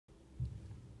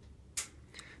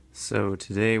So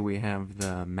today we have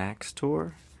the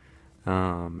Maxtor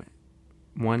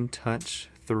OneTouch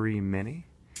III Mini,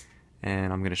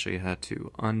 and I'm going to show you how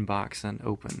to unbox and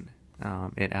open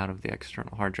it out of the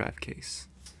external hard drive case.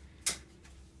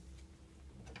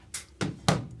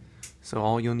 So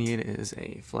all you'll need is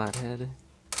a flathead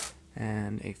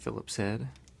and a Phillips head.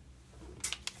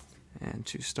 And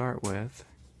to start with,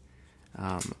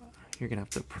 you're going to have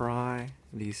to pry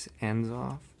these ends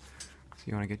off. So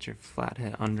you want to get your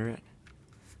flathead under it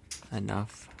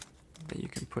enough that you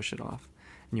can push it off.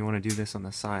 And you want to do this on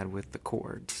the side with the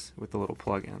cords, with the little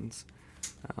plug-ins.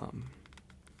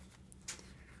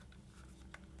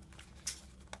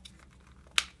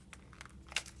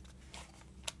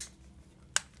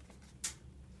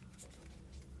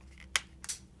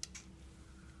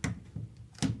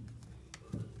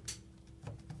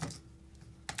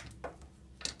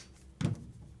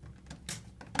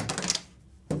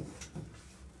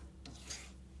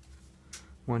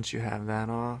 Once you have that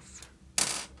off,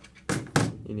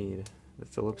 you need the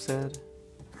Phillips head.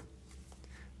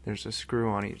 There's a screw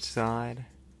on each side.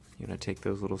 You're going to take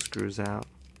those little screws out.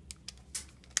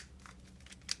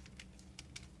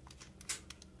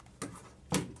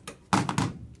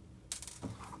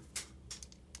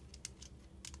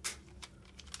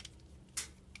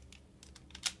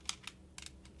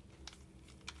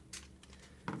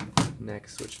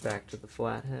 Next, switch back to the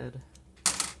flathead.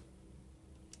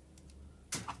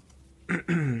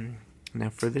 Now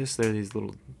for this, there are these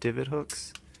little divot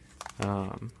hooks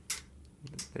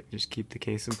that just keep the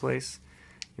case in place.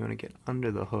 You want to get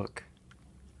under the hook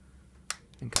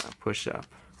and kind of push up.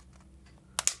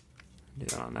 Do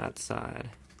it on that side,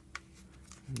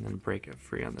 and then break it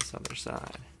free on this other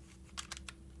side.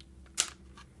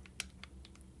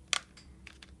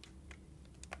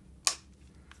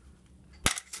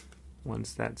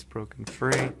 Once that's broken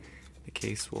free, the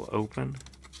case will open.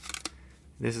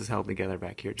 This is held together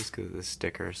back here just because of the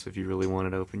sticker, so if you really want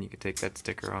it open, you can take that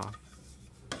sticker off.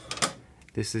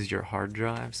 This is your hard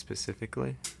drive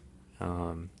specifically.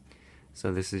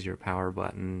 So this is your power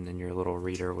button, and your little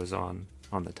reader was on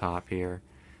the top here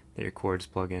that your cords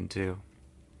plug into.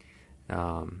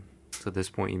 So at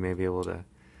this point you may be able to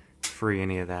free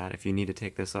any of that. If you need to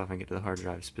take this off and get to the hard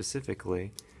drive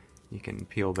specifically, you can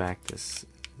peel back this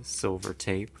silver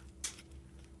tape.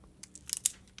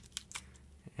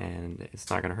 And it's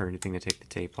not going to hurt anything to take the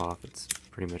tape off. It's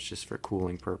pretty much just for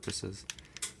cooling purposes.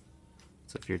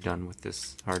 So if you're done with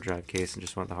this hard drive case and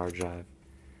just want the hard drive,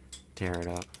 tear it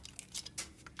up.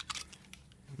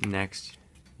 Next,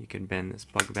 you can bend this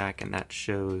plug back, and that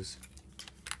shows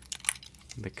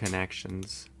the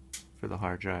connections for the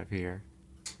hard drive here.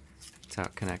 That's how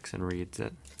it connects and reads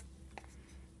it.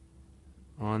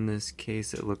 On this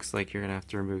case, it looks like you're going to have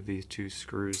to remove these two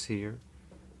screws here.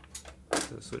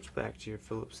 So switch back to your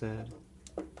Phillips head.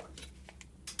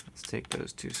 Let's take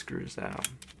those two screws out.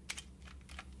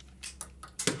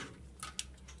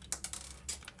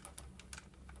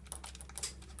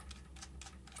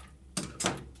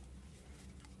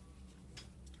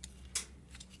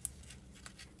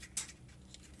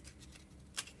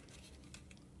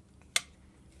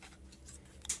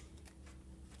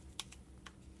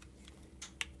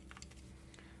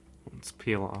 Let's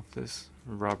peel off this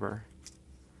rubber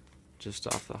just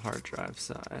off the hard drive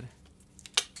side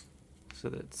so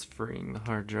that it's freeing the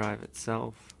hard drive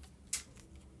itself.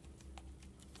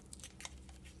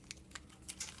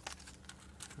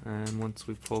 And once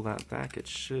we pull that back, it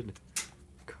should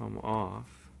come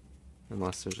off,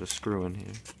 unless there's a screw in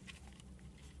here.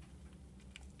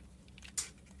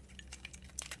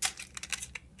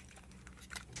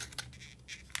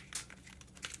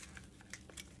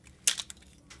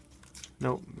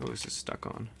 Nope, it was just stuck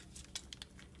on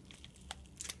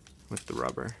with the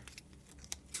rubber.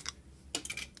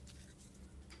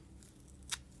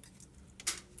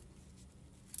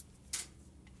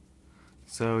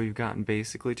 So you've gotten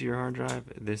basically to your hard drive.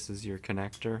 This is your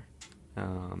connector.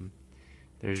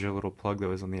 There's your little plug that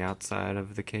was on the outside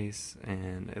of the case,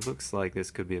 and it looks like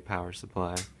this could be a power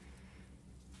supply,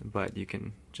 but you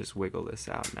can just wiggle this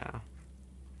out now.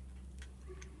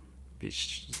 Be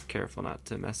careful not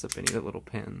to mess up any of the little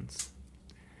pins.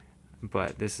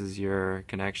 But this is your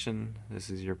connection.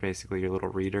 This is basically your little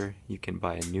reader. You can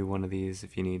buy a new one of these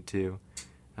if you need to.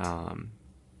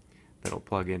 That'll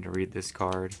plug in to read this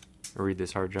card or read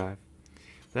this hard drive.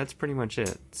 That's pretty much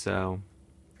it. So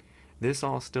this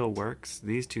all still works.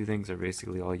 These two things are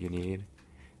basically all you need.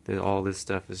 All this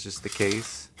stuff is just the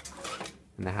case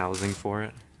and the housing for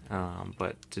it.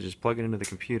 But to just plug it into the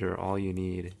computer, all you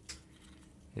need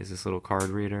is this little card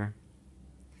reader,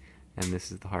 and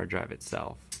this is the hard drive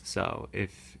itself. So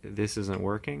if this isn't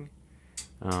working,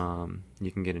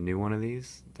 You can get a new one of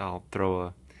these. I'll throw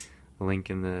a link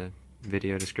in the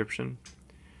video description.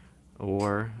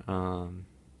 Or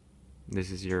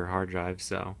this is your hard drive,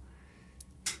 so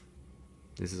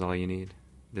this is all you need.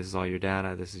 This is all your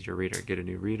data. This is your reader. Get a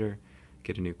new reader,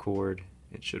 get a new cord.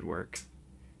 It should work.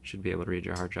 Should be able to read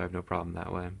your hard drive no problem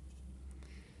that way.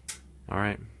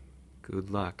 Alright, good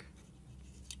luck.